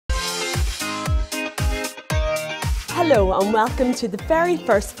Hello and welcome to the very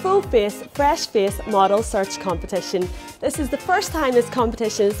first Full Face, Fresh Face model search competition. This is the first time this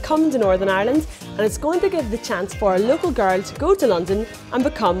competition has come to Northern Ireland, and it's going to give the chance for a local girl to go to London and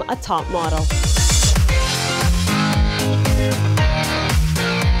become a top model.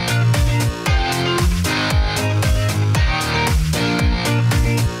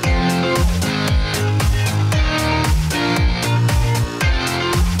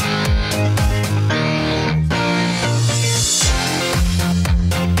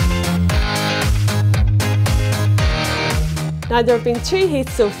 Now there have been 2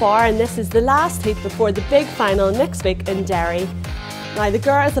 heats so far, and this is the last heat before the big final next week in Derry. Now the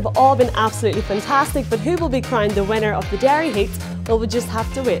girls have all been absolutely fantastic, but who will be crowned the winner of the Derry heat? Well, we'll just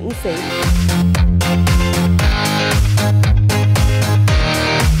have to wait and see.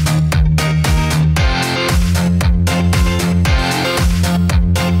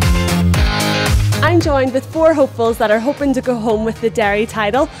 I'm joined with 4 hopefuls that are hoping to go home with the Derry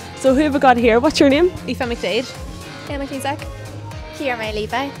title. So who have we got here? What's your name? Aoife McDade. Emma Cusack. Kira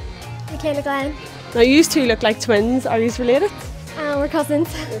Levi. Michaela Glenn. Now you 2 look like twins. Are you related? We're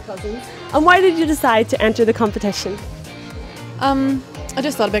cousins. You're cousins. And why did you decide to enter the competition? I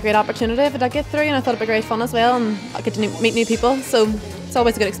just thought it'd be a great opportunity if I did get through, and I thought it'd be great fun as well, and I get to meet new people, so it's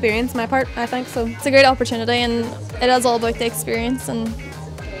always a good experience on my part, I think. So it's a great opportunity, and it is all about the experience, and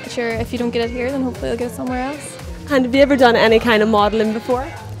sure, if you don't get it here, then hopefully you'll get it somewhere else. And have you ever done any kind of modelling before?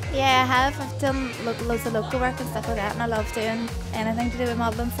 Yeah, I have. I've done loads of local work and stuff like that, and I love doing anything to do with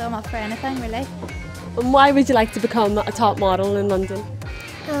modelling, so I'm up for anything really. And why would you like to become a top model in London?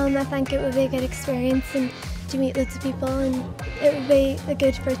 I think it would be a good experience and to meet loads of people, and it would be a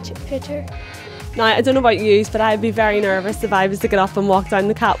good future. Now, I don't know about you, but I'd be very nervous if I was to get up and walk down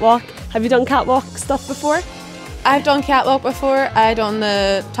the catwalk. Have you done catwalk stuff before? I've done catwalk before. I done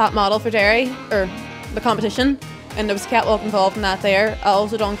the top model for Derry, or the competition, and there was a catwalk involved in that there. I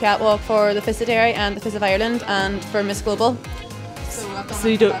also done catwalk for the Fizz of Derry and the Fizz of Ireland and for Miss Global. So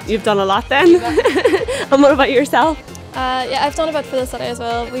you've done a lot then? And what about yourself? Yeah, I've done a bit for the city as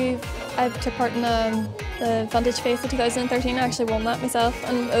well. I took part in the Vintage Face of 2013. I actually won that myself,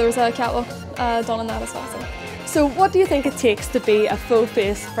 and there was a catwalk done in that as well. So what do you think it takes to be a full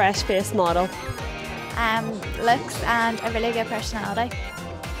face, fresh face model? Looks and a really good personality.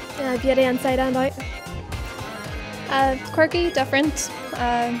 Beauty inside and out. Quirky, different.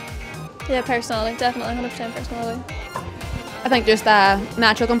 Yeah, personality, definitely 100% personality. I think just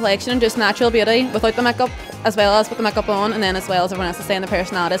natural complexion and just natural beauty without the makeup, as well as with the makeup on, and then as well as everyone else is saying the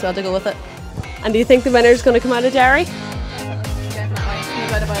personality as well to go with it. And do you think the winner is going to come out of Derry? Definitely, no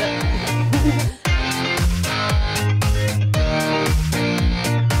doubt about it.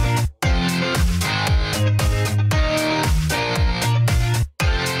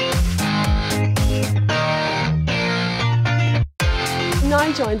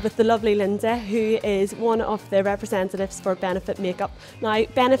 Now joined with the lovely Linda, who is one of the representatives for Benefit Makeup. Now,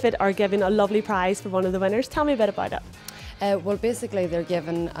 Benefit are giving a lovely prize for one of the winners. Tell me a bit about it. Well, basically they're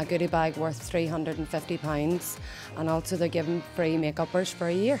giving a goodie bag worth £350, and also they're giving free make-uppers for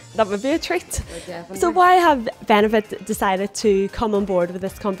a year. That would be a treat. So why have Benefit decided to come on board with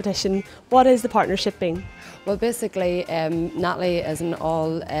this competition? What is the partnership been? Well, basically Natalie is an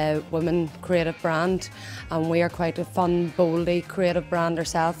all-women creative brand, and we are quite a fun, boldy creative brand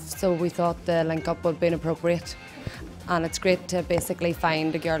ourselves, so we thought the link-up would be appropriate. And it's great to basically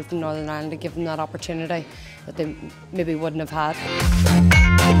find a girl from Northern Ireland and give them that opportunity that they maybe wouldn't have had.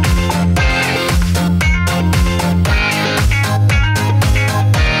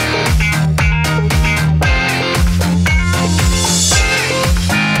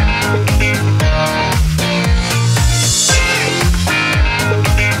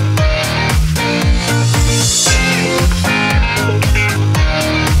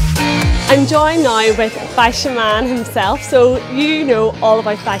 I'm joined now with Fashion Man himself, so you know all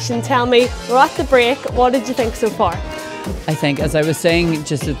about fashion. Tell me, we're at the break, what did you think so far? I think, as I was saying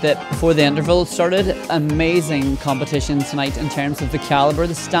just before the interval started, amazing competition tonight in terms of the calibre,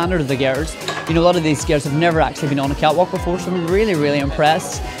 the standard of the girls. You know, a lot of these girls have never actually been on a catwalk before, so I'm really, really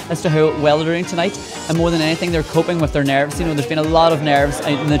impressed as to how well they're doing tonight. And more than anything, they're coping with their nerves. You know, there's been a lot of nerves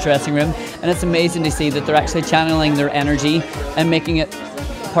out in the dressing room, and it's amazing to see that they're actually channeling their energy and making it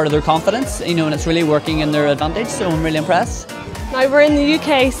part of their confidence, you know, and it's really working in their advantage, so I'm really impressed. Now we're in the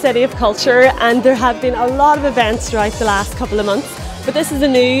UK City of Culture, and there have been a lot of events throughout the last couple of months, but this is a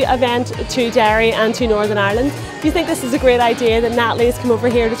new event to Derry and to Northern Ireland. Do you think this is a great idea that Natalie has come over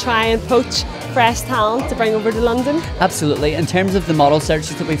here to try and poach fresh talent to bring over to London? Absolutely. In terms of the model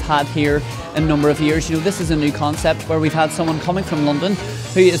searches that we've had here in a number of years, this is a new concept where we've had someone coming from London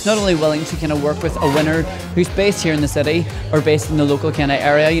who is not only willing to kind of work with a winner who's based here in the city or based in the local kind of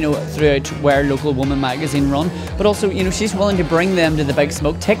area, throughout where Local Woman magazine run, but also, she's willing to bring them to the big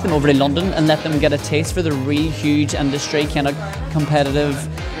smoke, take them over to London and let them get a taste for the really huge industry, kind of competitive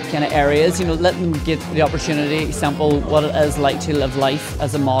kind of areas, let them get the opportunity, sample what it is like to live life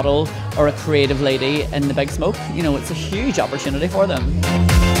as a model or a creative lady in the big smoke. It's a huge opportunity for them.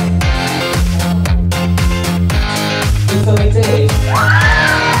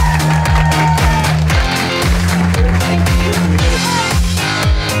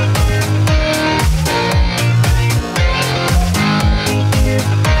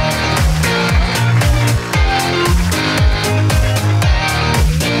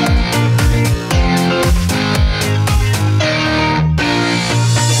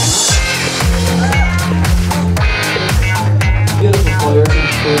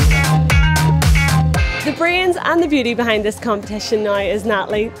 The brains and the beauty behind this competition now is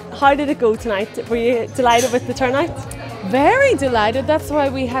Natalie. How did it go tonight? Were you delighted with the turnout? Very delighted. That's why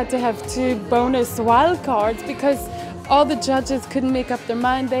we had to have 2 bonus wild cards, because all the judges couldn't make up their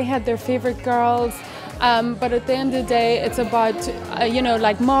mind. They had their favourite girls. But at the end of the day, it's about,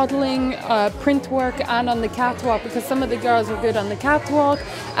 like modelling, print work and on the catwalk, because some of the girls were good on the catwalk.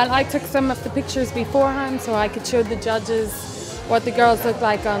 And I took some of the pictures beforehand so I could show the judges what the girls look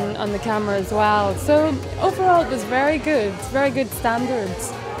like on the camera as well. So overall it was very good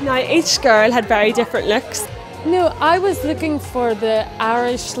standards. Now each girl had very different looks. No, I was looking for the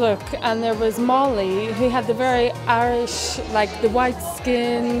Irish look, and there was Molly who had the very Irish, like the white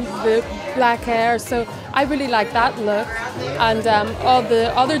skin, the black hair, so I really liked that look, and all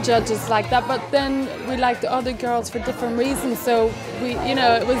the other judges liked that, but then we liked the other girls for different reasons, so we,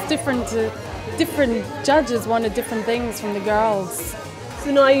 it was different judges wanted different things from the girls.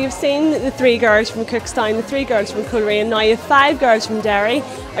 So now you've seen the 3 girls from Cookstown, the 3 girls from Coleraine, now you have 5 girls from Derry.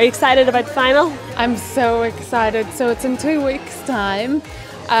 Are you excited about the final? I'm so excited. So it's in 2 weeks' time.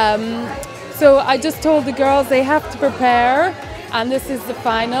 So I just told the girls they have to prepare, and this is the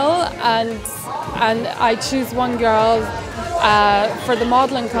final, and I choose 1 girl for the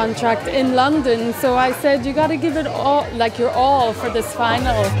modelling contract in London. So I said, you got to give it all, like your all, for this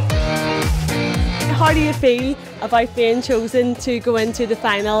final. How do you feel about being chosen to go into the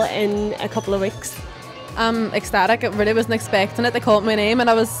final in a couple of weeks? I'm ecstatic. I really wasn't expecting it. They called my name and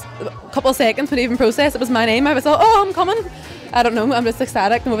I was a couple of seconds, but even process it was my name. I was like, oh, I'm coming. I don't know, I'm just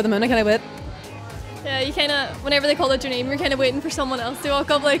ecstatic. I'm over the moon. I can't wait. Yeah, you kind of, whenever they call out your name, you're kind of waiting for someone else to walk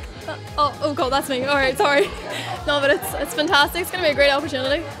up like, oh God, that's me. All right, sorry. No, but it's fantastic. It's going to be a great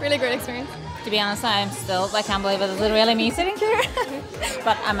opportunity. Really great experience. To be honest, I can't believe it. Is it really me sitting here?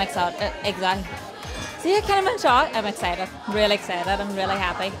 But I'm excited. Exactly. So you're kind of in shock. I'm excited. Really excited. I'm really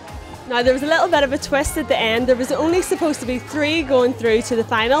happy. Now there was a little bit of a twist at the end. There was only supposed to be 3 going through to the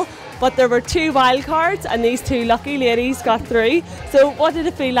final, but there were 2 wild cards and these 2 lucky ladies got through. So what did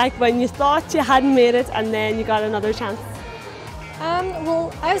it feel like when you thought you hadn't made it and then you got another chance?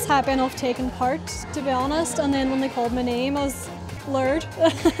 Well, I was happy enough taking part, to be honest, and then when they called my name I was lured.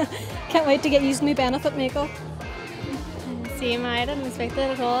 Can't wait to get used to my benefit makeup. Same, I didn't expect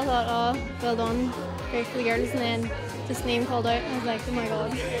it at all. I thought, oh, well done, great for the girls, and then just name called out and I was like, oh my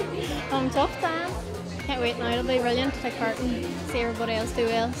god. Tough time. Can't wait now, it'll be brilliant to take part and see everybody else do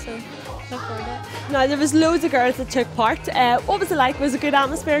well, so look forward to it. Now there was loads of girls that took part. What was it like? Was it good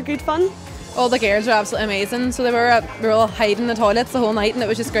atmosphere, good fun? All the girls were absolutely amazing. So they were all hiding in the toilets the whole night, and it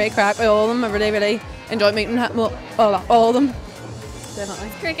was just great crack with all of them. I really enjoyed meeting all of them. Definitely.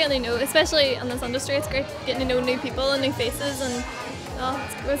 It's great getting to know, especially in this industry, it's great getting to know new people and new faces, and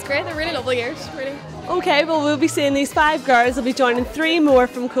it's great. They're really lovely girls, really. Okay, well we'll be seeing these 5 girls. We'll be joining 3 more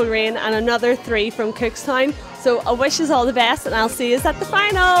from Coleraine and another 3 from Cookstown. So I wish you all the best and I'll see you at the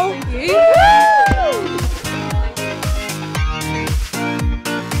final. Thank you.